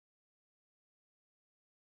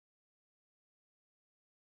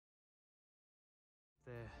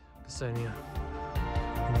there, Personia.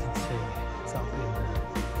 And you can see it's up in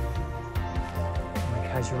the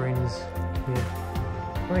casuarinas here.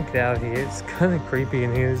 I'm gonna get out of here. It's kind of creepy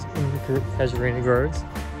in here. There's casuarina groves.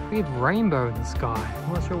 We have rainbow in the sky.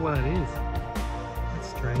 I'm not sure what it is. That's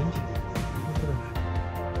strange.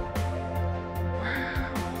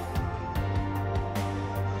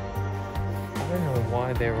 I don't know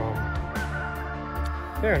why they're on.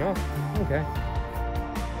 Fair enough. Okay.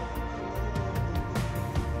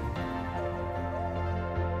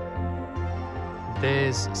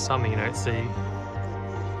 There's something you don't see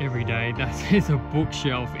every day. That is a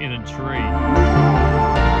bookshelf in a tree.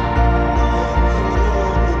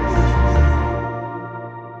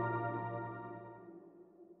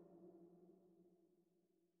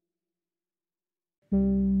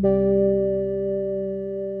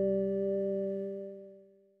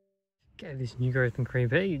 Okay, this is New Growth and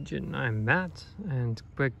Creep Age, and I'm Matt, and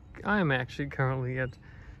I am actually currently at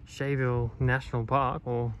Scheyville National Park,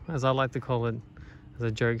 or as I like to call it as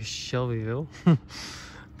a joke, Scheyville.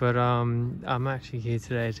 But I'm actually here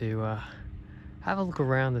today to have a look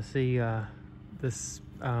around to see this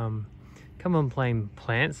Cumberland plain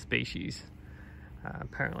plant species.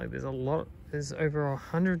 Apparently there's over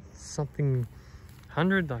 100 something, I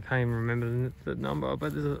can't even remember the number,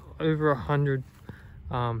 but there's over 100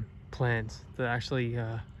 plants that actually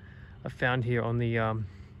are found here on the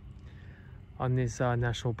on this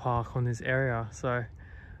national park, on this area. So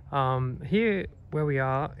here where we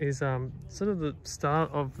are is sort of the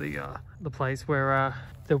start of the place where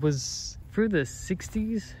there was, through the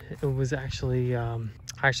 60s, it was actually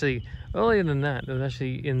earlier than that, there was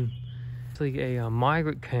actually a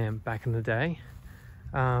migrant camp back in the day.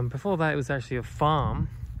 Before that, it was actually a farm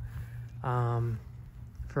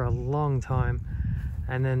for a long time.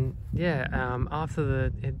 And then, yeah,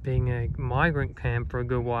 after it being a migrant camp for a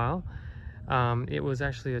good while, it was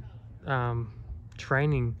actually a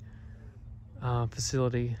training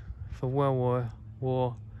facility for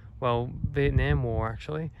Vietnam War,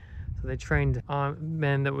 actually. So they trained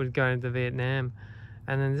men that would go into Vietnam.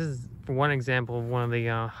 And then this is one example of one of the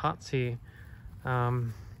huts here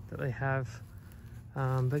that they have.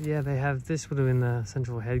 But yeah, they have this would have been the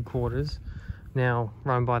central headquarters, now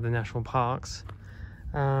run by the national parks.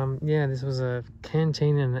 Yeah, this was a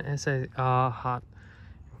canteen and an SAR hut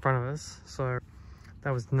in front of us. So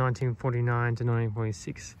that was 1949 to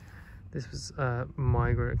 1946. This was a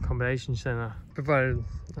migrant accommodation center. Provided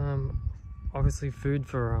obviously food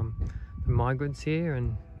for the migrants here,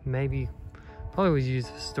 and probably was used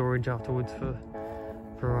for storage afterwards for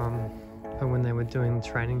when they were doing the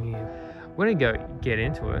training here. We're gonna go get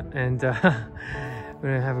into it, and we're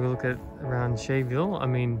gonna have a look at around Scheyville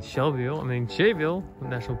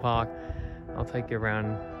National Park. I'll take you around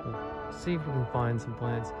and see if we can find some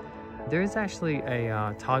plants. There is actually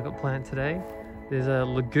a target plant today. There's a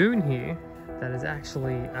lagoon here that is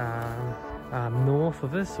actually north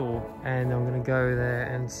of us, and I'm gonna go there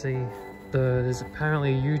and see. There's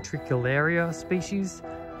apparently a Utricularia species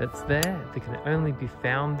that's there that can only be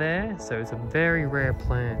found there, so it's a very rare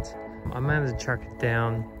plant. I managed to track it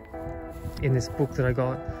down in this book that I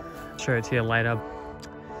got. I'll show it to you later.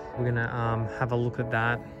 We're gonna have a look at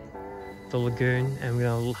that, the lagoon, and we're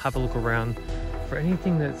gonna have a look around for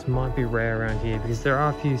anything that might be rare around here, because there are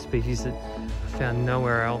a few species that are found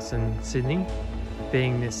nowhere else in Sydney,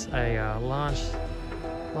 being this a last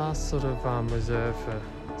sort of reserve for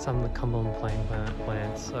some of the Cumberland plain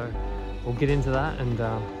plants. So we'll get into that, and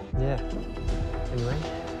yeah, anyway,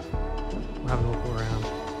 we'll have a look around.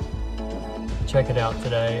 Check it out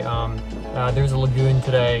today. There's a lagoon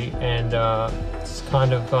today, and it's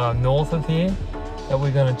kind of north of here that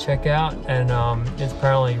we're going to check out, and it's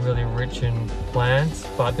apparently really rich in plants,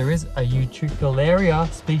 but there is a Utricularia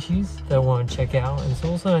species that I want to check out, and it's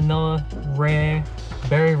also another rare,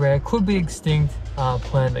 very rare, could be extinct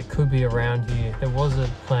plant that could be around here. There was a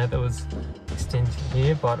plant that was extinct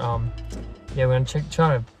here, but yeah, we're going to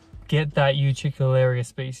try to get that Utricularia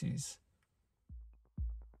species.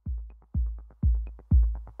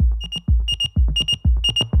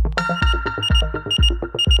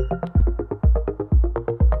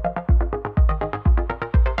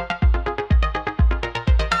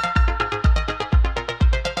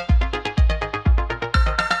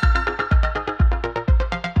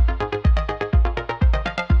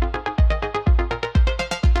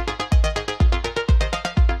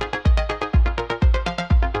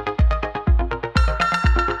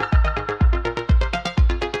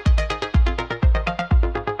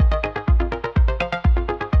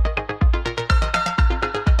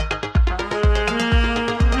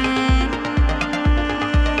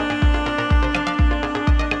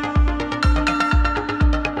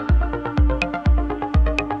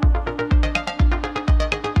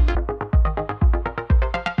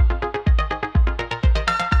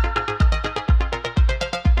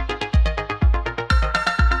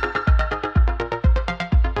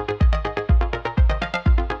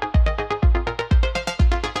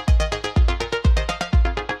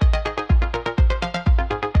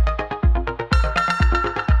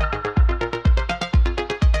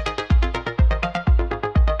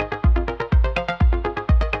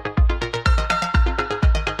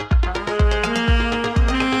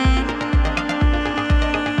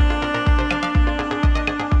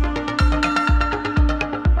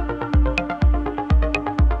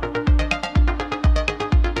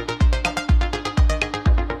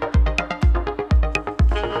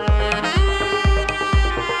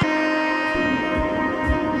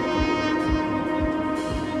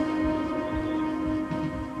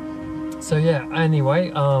 So yeah, anyway,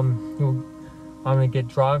 I'm gonna get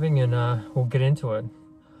driving and we'll get into it.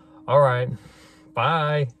 All right,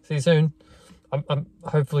 bye. See you soon.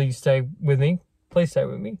 Hopefully you stay with me. Please stay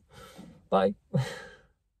with me. Bye.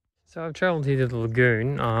 So I've travelled here to the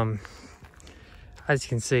lagoon. As you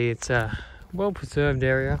can see, it's a well-preserved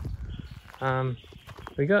area.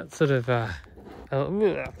 We got sort of sorry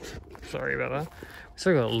about that. We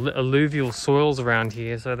sort of got alluvial soils around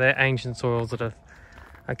here, so they're ancient soils that have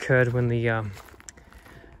occurred when there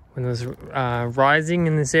was rising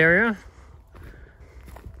in this area.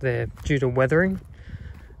 They're due to weathering,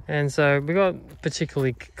 and so we got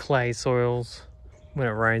particularly clay soils. When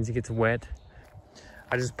it rains, it gets wet.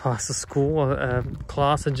 I just passed the school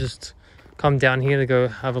class and just come down here to go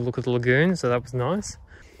have a look at the lagoon, so that was nice.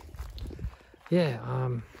 Yeah,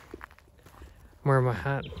 I'm wearing my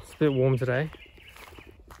hat. It's a bit warm today.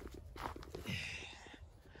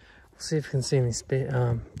 We'll see if we can see any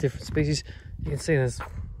different species. You can see there's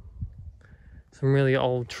some really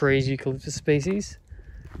old trees, eucalyptus species.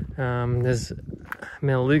 There's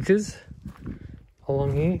melaleucas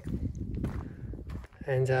along here,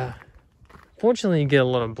 and fortunately you get a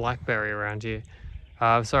lot of blackberry around here.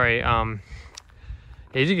 You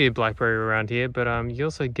do get blackberry around here, but you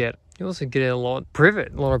also get a lot of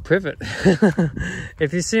privet.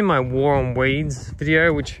 If you see my War on Weeds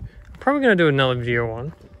video, which I'm probably going to do another video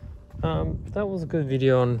on, that was a good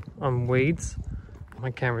video on weeds. My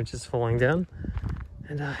camera's just falling down.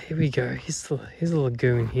 And here we go. Here's the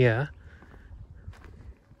lagoon here.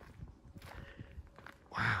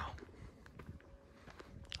 Wow.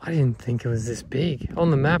 I didn't think it was this big. On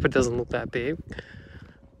the map, it doesn't look that big.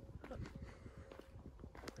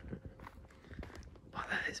 Oh,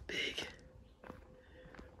 that is big.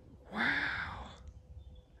 Wow.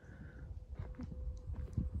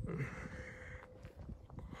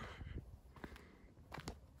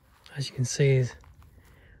 As you can see, there's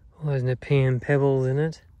all those Nepean pebbles in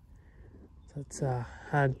it. So it's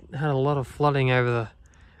had a lot of flooding over the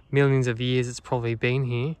millions of years it's probably been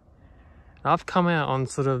here. I've come out on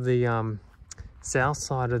sort of the south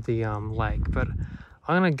side of the lake, but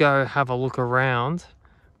I'm gonna go have a look around,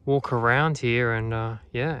 walk around here, and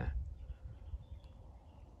yeah.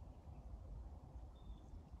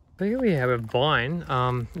 So here we have a vine.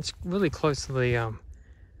 It's really close to the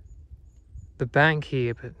bank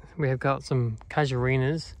here, but we have got some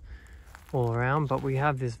casuarinas all around, but we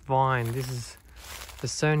have this vine. This is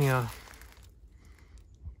Besonia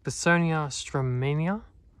stramina,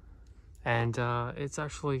 and it's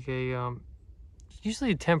actually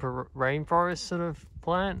usually a temperate rainforest sort of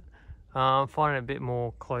plant. Find it a bit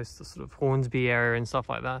more close to sort of Hornsby area and stuff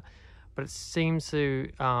like that, but it seems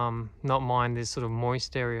to not mind these sort of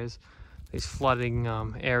moist areas, these flooding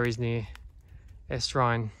areas near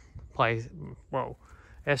estuarine places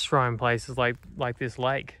like this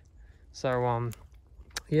lake. So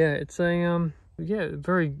yeah, it's a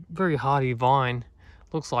very, very hardy vine.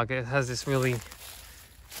 Looks like it has this really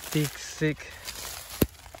big, thick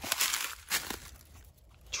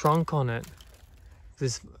trunk on it.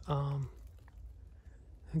 This I've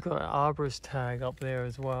got an arborist tag up there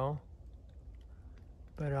as well,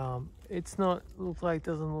 but it's not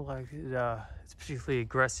doesn't look like it's particularly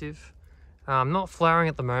aggressive. Not flowering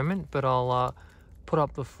at the moment, but I'll put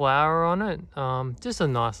up the flower on it. Just a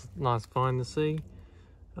nice vine to see.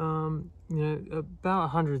 You know, about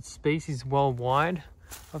 100 species worldwide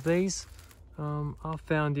of these are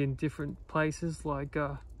found in different places like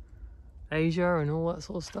Asia and all that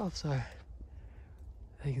sort of stuff. So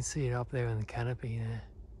you can see it up there in the canopy there.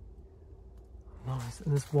 Nice.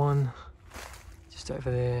 And there's one just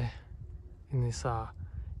over there in this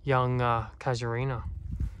young casuarina.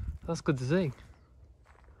 That's good to see.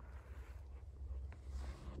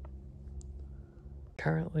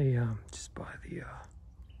 Currently just by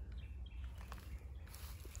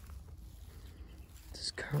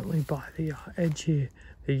the edge here,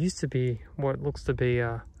 there used to be what looks to be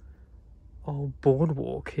a old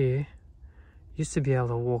boardwalk here. Used to be able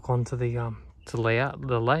to walk onto the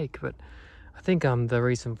lake, but I think the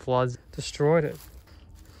recent floods destroyed it.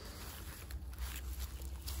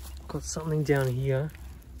 Got something down here.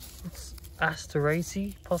 It's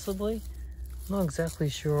Asteraceae, possibly. I'm not exactly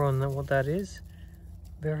sure on what that is.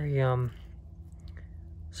 Very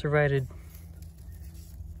serrated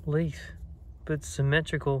leaf, but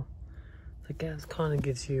symmetrical. So it kind of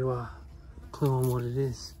gives you a clue on what it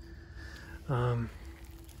is. There's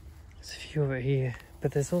a few of it here,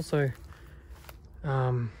 but there's also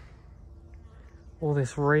all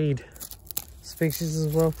this reed species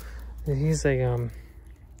as well. And here's a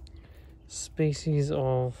species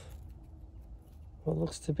of what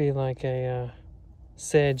looks to be like a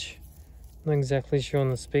sedge Not exactly sure on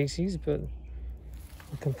the species, but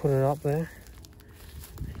I can put it up there.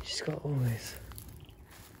 She's got all this.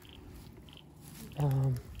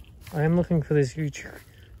 I am looking for this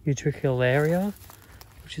Utricularia,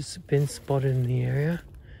 which has been spotted in the area.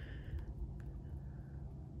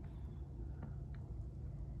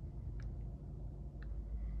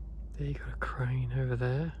 There you got a crane over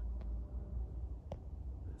there.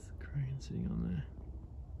 There's a crane sitting on there.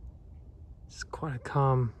 It's quite a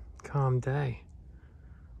calm day.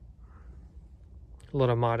 A lot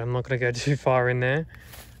of mud. I'm not going to go too far in there,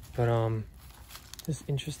 but just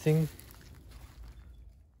interesting.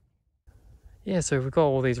 Yeah, so we've got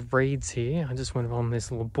all these reeds here. I just went on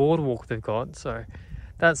this little boardwalk they've got, so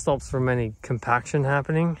that stops from any compaction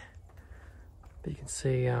happening. But you can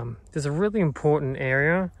see there's a really important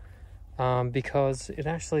area because it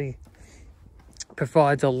actually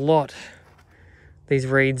provides a lot, these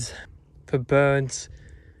reeds, for birds,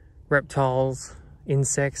 reptiles,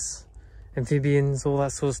 insects, amphibians, all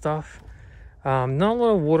that sort of stuff. Not a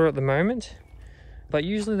lot of water at the moment, but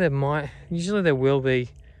usually there will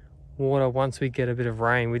be water once we get a bit of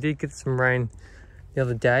rain. We did get some rain the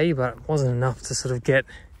other day, but it wasn't enough to sort of get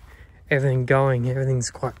everything going. Everything's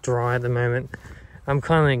quite dry at the moment. I'm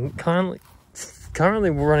currently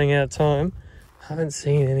running out of time. I haven't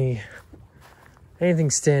seen anything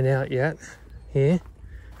stand out yet here.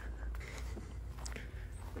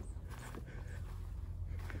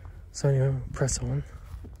 So anyway, press on.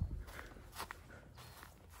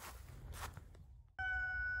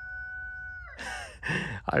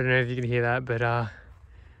 I don't know if you can hear that, but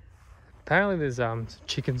apparently there's some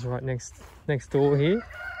chickens right next door here.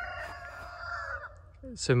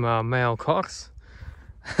 Some male cocks.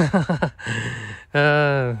 Yeah,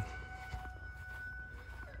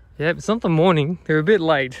 it's not the morning. They're a bit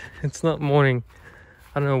late. It's not morning.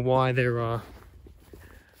 I don't know why they're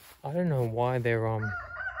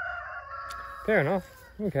fair enough.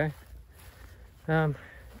 Okay. Yeah,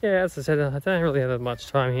 as I said, I don't really have that much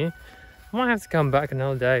time here. I might have to come back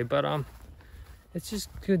another day, but it's just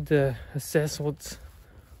good to assess what's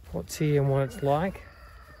here and what it's like.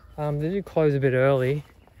 They do close a bit early,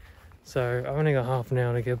 so I've only got half an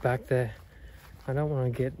hour to get back there. I don't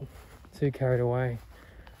want to get too carried away,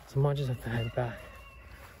 so I might just have to head back.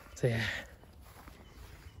 So yeah.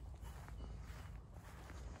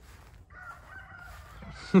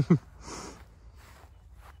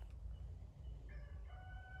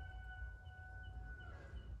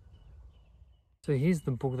 So here's the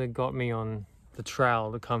book that got me on the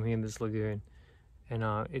trail to come here in this lagoon, and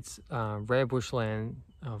it's Rare Bushland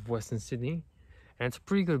of Western Sydney, and it's a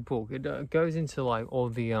pretty good book. It goes into like all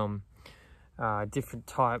the different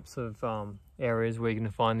types of areas where you're going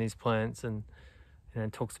to find these plants, and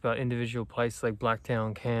it talks about individual places like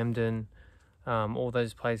Blacktown, Camden, all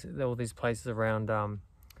these places around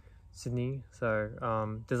Sydney. So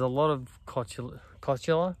there's a lot of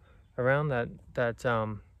cotula around that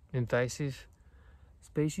invasive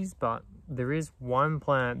species, but there is one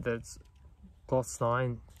plant that's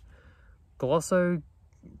glossogyne.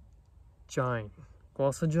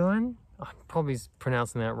 I'm probably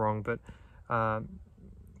pronouncing that wrong, but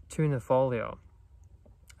tunifolia,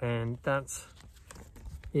 and that's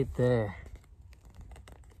it there.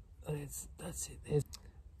 That's it.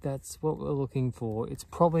 That's what we're looking for. It's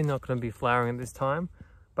probably not going to be flowering at this time,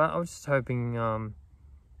 but I was just hoping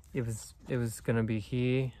it was going to be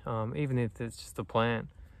here, even if it's just a plant.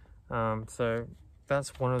 So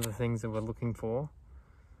that's one of the things that we're looking for.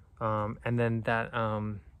 And then that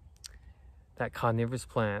carnivorous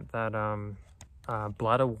plant, that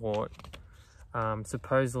bladderwort,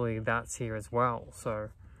 supposedly that's here as well. So we'll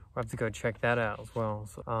have to go check that out as well.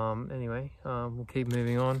 So anyway, we'll keep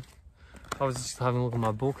moving on. I was just having a look at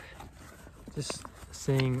my book, just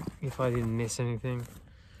seeing if I didn't miss anything.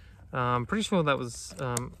 I'm pretty sure that was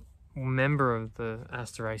member of the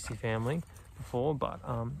Asteraceae family before, but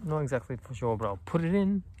not exactly for sure, but I'll put it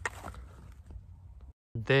in.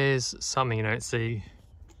 There's something you don't see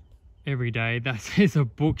every day. That is a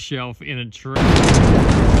bookshelf in a tree.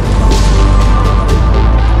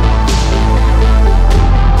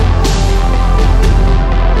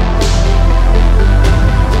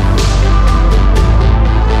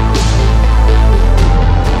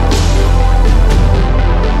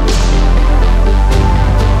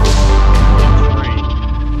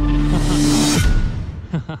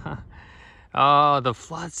 Oh, the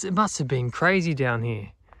floods, it must have been crazy down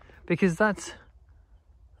here, because that's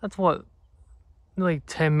what, nearly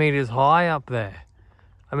 10 meters high up there.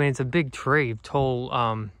 I mean, it's a big tree, tall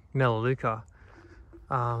Melaleuca,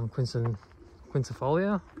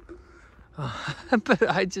 quinquefolia. But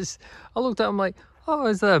I looked up, I'm like, oh,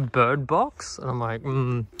 is that a bird box? And I'm like,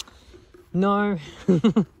 no,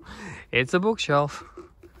 it's a bookshelf.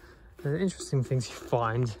 There are interesting things you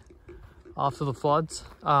find after the floods.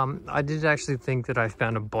 I did actually think that I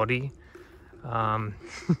found a body.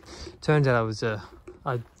 Turns out it was a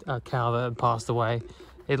cow that had passed away.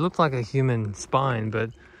 It looked like a human spine,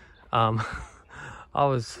 but I thought I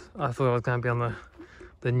was going to be on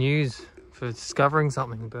the news for discovering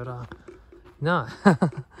something, but no.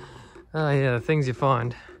 Yeah, the things you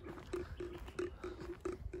find.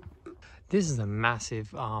 This is a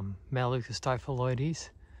massive Melaleuca styphiloides,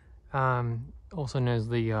 also known as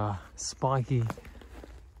the spiky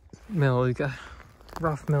Melaleuca,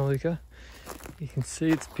 rough Melaleuca. You can see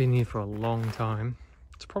it's been here for a long time.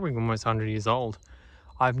 It's probably almost 100 years old.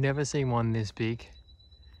 I've never seen one this big.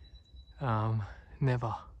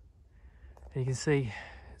 Never. And you can see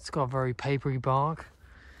it's got very papery bark.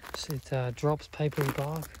 It drops papery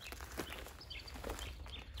bark.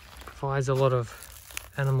 Provides a lot of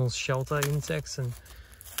animals shelter, insects and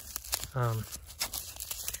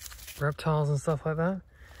reptiles and stuff like that.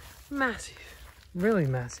 Massive, really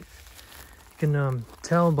massive. You can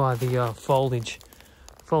tell by the foliage.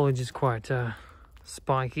 Foliage is quite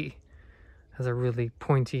spiky. Has a really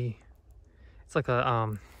pointy. It's like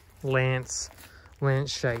a lance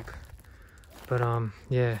shape. But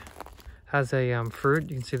yeah, has a fruit.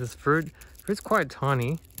 You can see this fruit. Fruit's quite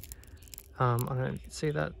tiny. I don't know if you can see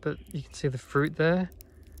that, but you can see the fruit there.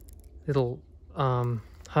 Little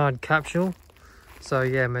hard capsule. So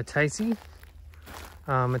yeah, Metaceae.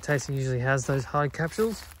 Metaceae usually has those hard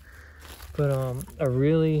capsules. But a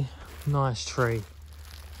really nice tree.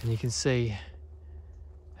 And you can see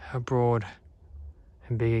how broad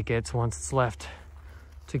and big it gets once it's left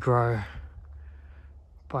to grow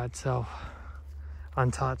by itself,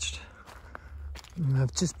 untouched. And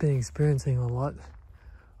I've just been experiencing a lot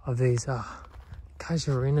of these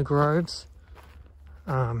casuarina groves.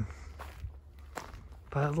 But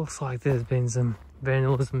it looks like there's been some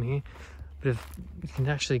vandalism here. But you can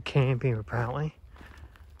actually camp here apparently.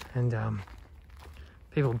 And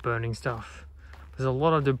people burning stuff. There's a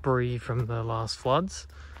lot of debris from the last floods,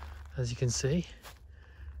 as you can see.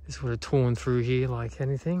 This would have torn through here like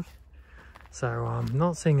anything. So I'm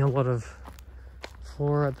not seeing a lot of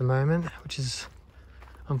flora at the moment, which is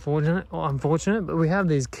unfortunate, but we have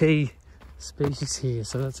these key species here,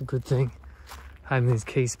 so that's a good thing. Having these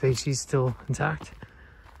key species still intact.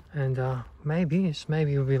 And maybe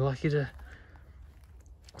we'll be lucky to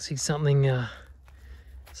see something a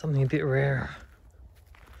bit rare.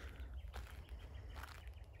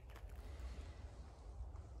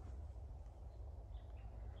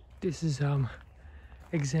 This is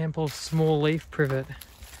example of small leaf privet.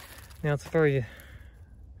 Now it's a very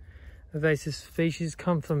invasive species,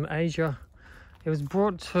 come from Asia. It was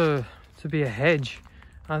brought to be a hedge.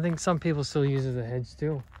 I think some people still use it as a hedge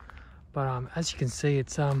still. But as you can see,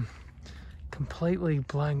 it's completely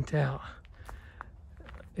blanked out.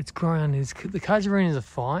 Its ground is, the casuarinas are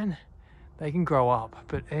fine. They can grow up,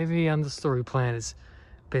 but every understory plant has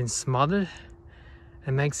been smothered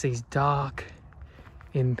and makes these dark,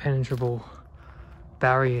 impenetrable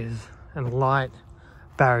barriers and light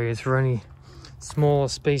barriers for any smaller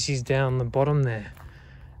species down the bottom there.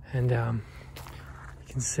 And you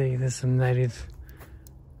can see there's some natives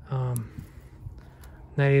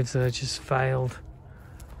that have just failed.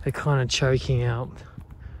 They're kind of choking out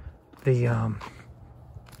the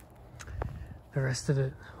rest of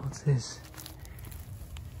it. What's this?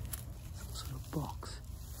 Some sort of box.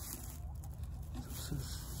 Some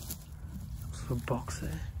sort of box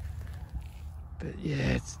there. But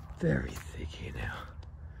yeah, it's very thick here now.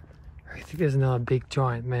 I think there's another big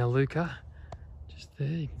giant Melaleuca just there.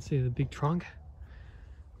 You can see the big trunk.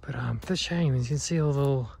 But it's a shame. You can see all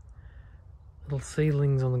the little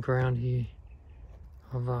seedlings on the ground here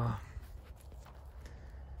of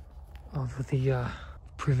the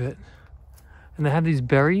privet. And they have these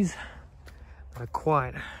berries that are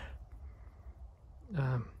quite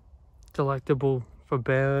delectable for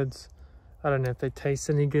birds. I don't know if they taste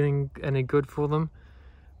any good for them,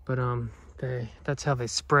 but that's how they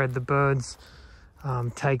spread. The birds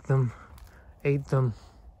take them, eat them,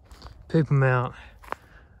 poop them out,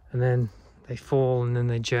 and then they fall and then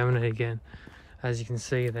they germinate again. As you can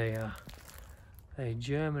see, they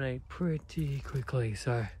germinate pretty quickly.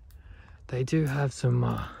 So they do have some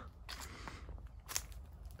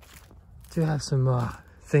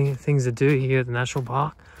things to do here at the national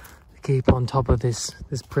park to keep on top of this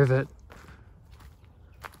privet.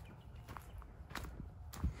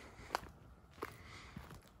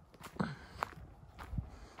 You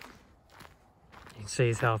can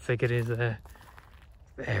see how thick it is there.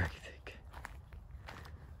 Very thick.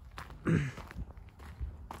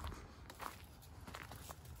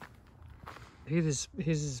 Here's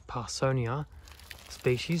this Parsonia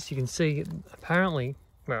species. You can see, apparently,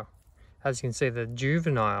 well, as you can see, the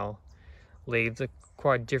juvenile leaves are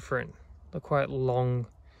quite different. They're quite long,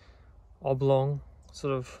 oblong,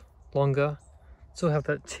 sort of longer. Still have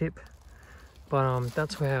that tip, but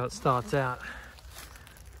that's how it starts out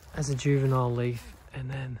as a juvenile leaf, and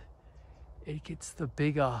then it gets the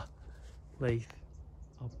bigger leaf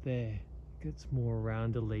up there. It gets more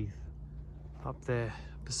rounder leaf up there,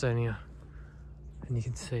 Parsonia. And you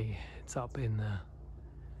can see it's up in the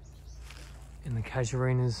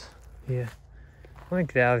casuarinas here. I want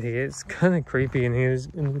to get out of here. It's kind of creepy in here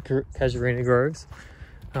in the casuarina groves.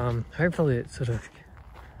 Hopefully it sort of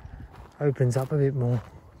opens up a bit more.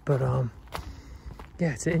 But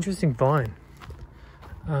yeah, it's an interesting vine.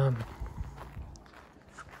 There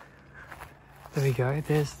we go.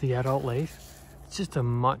 There's the adult leaf. It's just a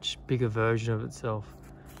much bigger version of itself.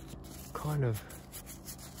 Kind of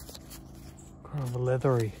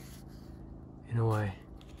leathery in a way,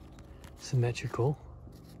 symmetrical,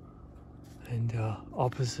 and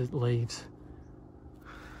opposite leaves.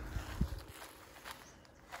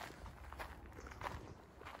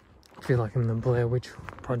 I feel like I'm in the Blair Witch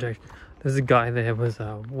Project. There's a guy there with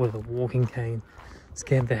a walking cane,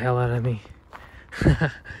 scared the hell out of me.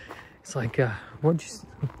 It's like, did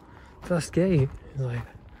I scare you? He's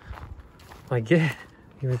like, yeah,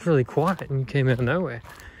 he was really quiet and you came out of nowhere.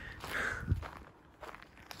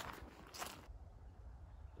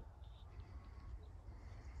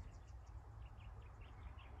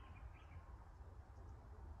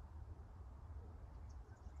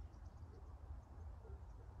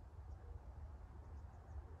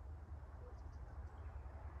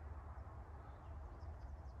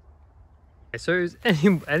 So is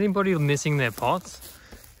anybody missing their pots?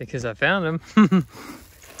 Because I found them.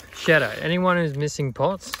 Shout out, anyone who's missing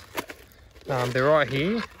pots, they're right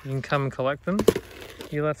here. You can come and collect them.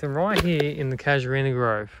 You left them right here in the casuarina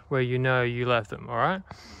grove where you know you left them, all right?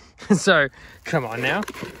 So come on now,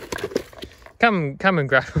 come and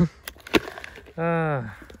grab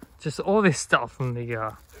them. Just all this stuff from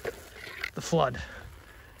the flood.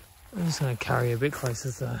 I'm just gonna carry a bit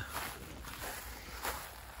closer to.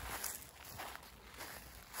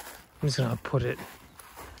 I'm just gonna put it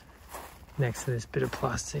next to this bit of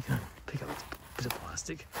plastic and pick up this bit of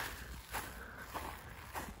plastic.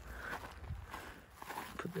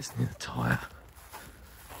 Put this near the tyre.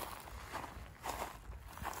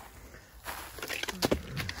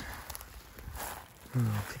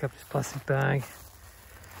 Pick up this plastic bag.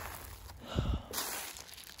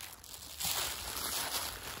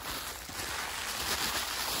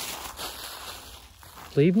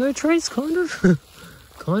 Leave no trace, kind of.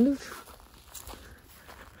 Kind of.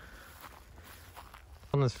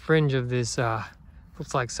 On the fringe of this,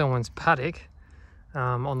 looks like someone's paddock.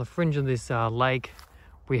 On the fringe of this lake,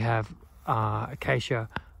 we have Acacia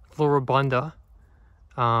floribunda.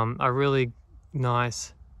 A really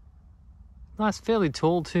nice, fairly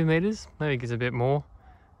tall, 2 meters. Maybe it gets a bit more.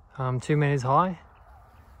 2 meters high.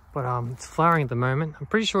 But it's flowering at the moment. I'm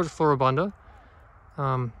pretty sure it's floribunda.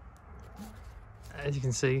 As you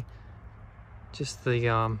can see, just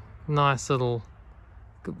the nice little,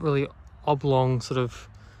 really oblong sort of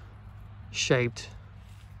shaped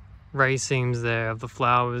racemes there of the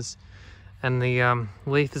flowers, and the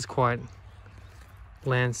leaf is quite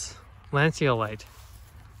lanceolate.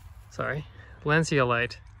 Sorry,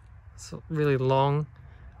 lanceolate. It's really long,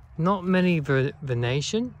 not many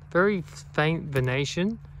venation, very faint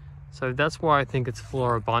venation, so that's why I think it's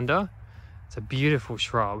floribunda. It's a beautiful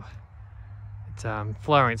shrub. It's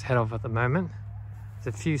flowering its head off at the moment.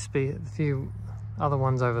 There's a few other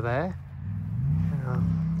ones over there.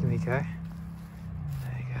 Here we go. There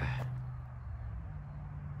you go.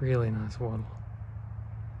 Really nice wattle.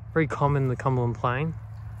 Very common in the Cumberland Plain.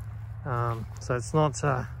 So it's not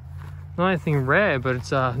anything rare, but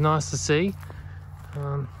it's nice to see.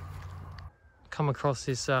 Come across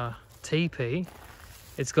this teepee.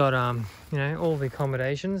 It's got you know, all the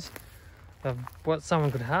accommodations of what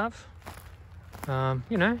someone could have.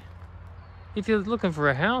 You know, if you're looking for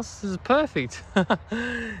a house, this is perfect.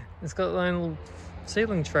 It's got its own little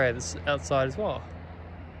ceiling tray that's outside as well.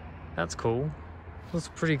 That's cool. Looks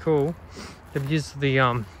pretty cool. They've used the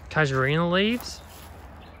casuarina leaves.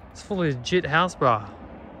 It's full of legit house bra.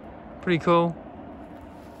 Pretty cool.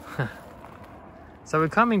 So we're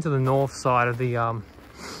coming to the north side of the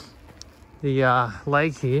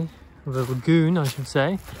lake here, the lagoon, I should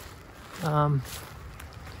say.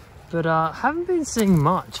 But haven't been seeing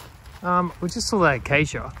much. We just saw that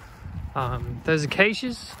acacia. Those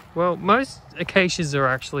acacias, well, most acacias are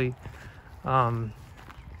actually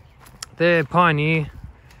they're pioneer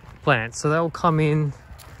plants, so they'll come in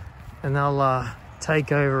and they'll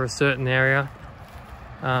take over a certain area.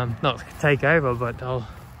 Not take over, but they'll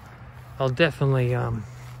definitely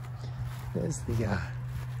there's the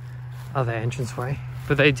other entranceway,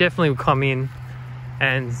 but they definitely will come in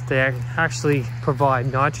and they actually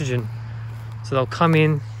provide nitrogen. So they'll come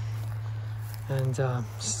in and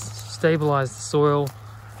stabilize the soil,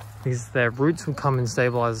 because their roots will come and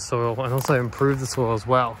stabilize the soil and also improve the soil as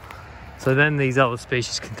well. So then these other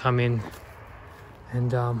species can come in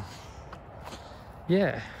and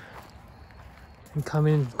yeah, and come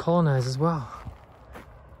in and colonize as well.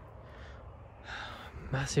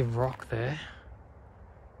 Massive rock there.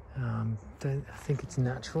 I think it's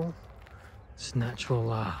natural. It's natural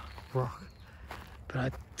rock, but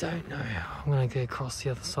I don't know how I'm gonna get across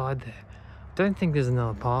the other side there. Don't think there's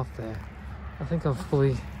another path there. I think I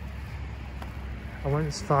went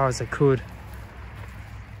as far as I could.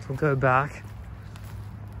 So I'll go back.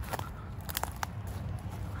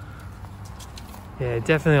 Yeah,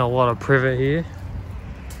 definitely a lot of privet here.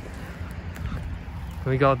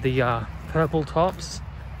 We got the purple tops,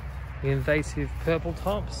 the invasive purple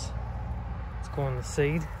tops. Let's go on the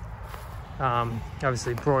seed.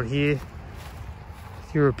 Obviously brought here,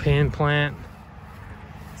 European plant.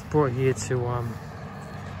 It's brought here to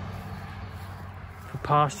for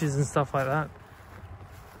pastures and stuff like that.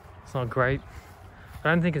 It's not great. I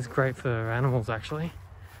don't think it's great for animals actually.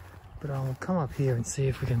 But I'll come up here and see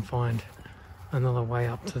if we can find another way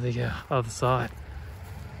up to the other side.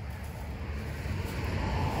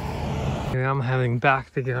 Here I'm heading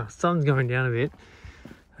back. The sun's going down a bit,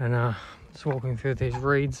 and just walking through these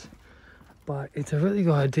reeds. But it's a really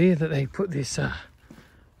good idea that they put this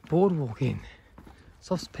boardwalk in.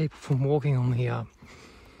 Stops people from walking on the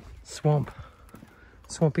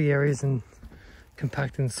swampy areas and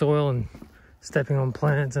compacting soil and stepping on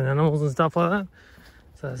plants and animals and stuff like that.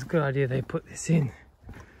 So it's a good idea they put this in.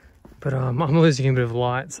 But I'm losing a bit of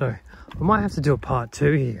light, so I might have to do a part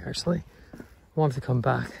 2 here actually. I might have to come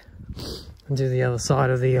back and do the other side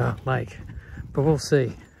of the lake, but we'll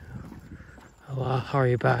see. I'll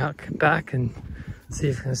hurry back and see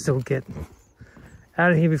if I can still get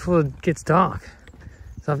out of here before it gets dark.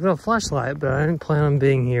 So I've got a flashlight, but I don't plan on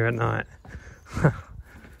being here at night.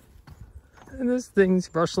 And there's things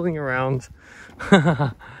rustling around.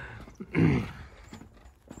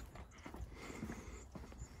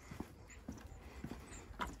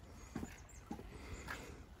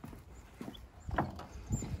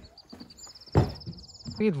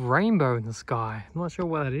 Weird rainbow in the sky. I'm not sure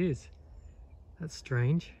what that is. That's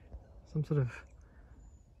strange. Some sort of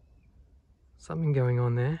something going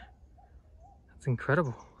on there. That's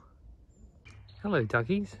incredible. Hello,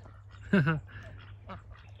 duckies.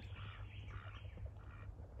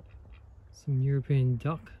 Some European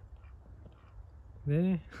duck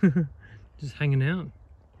there, just hanging out.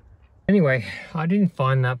 Anyway, I didn't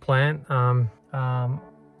find that plant.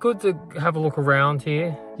 Good to have a look around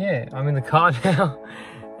here. Yeah, I'm in the car now,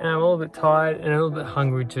 and I'm a little bit tired and a little bit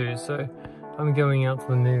hungry too. So I'm going out to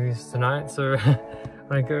the movies tonight. So I'm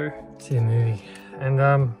gonna go see a movie. And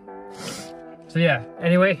so yeah.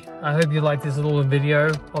 Anyway, I hope you liked this little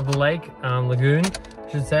video of the lake, lagoon, I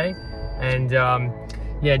should say. And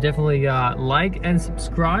yeah, definitely like and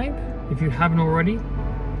subscribe if you haven't already.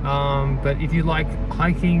 But if you like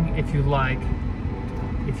hiking, if you like,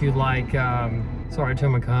 sorry, I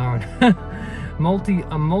turned my car on.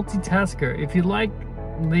 I'm multitasker. If you like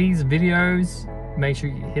these videos, make sure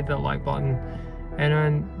you hit that like button,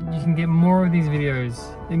 and you can get more of these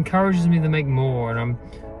videos. It encourages me to make more, and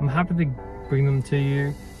I'm happy to bring them to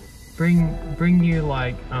you. Bring you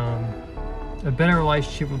like a better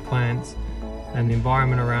relationship with plants and the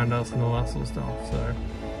environment around us and all that sort of stuff. So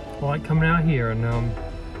I like coming out here. And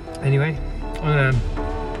anyway, I'm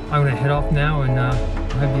gonna head off now, and I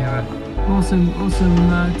hope you have an awesome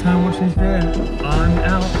time watching this video. I'm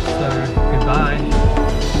out, so goodbye.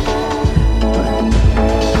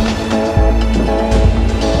 Bye.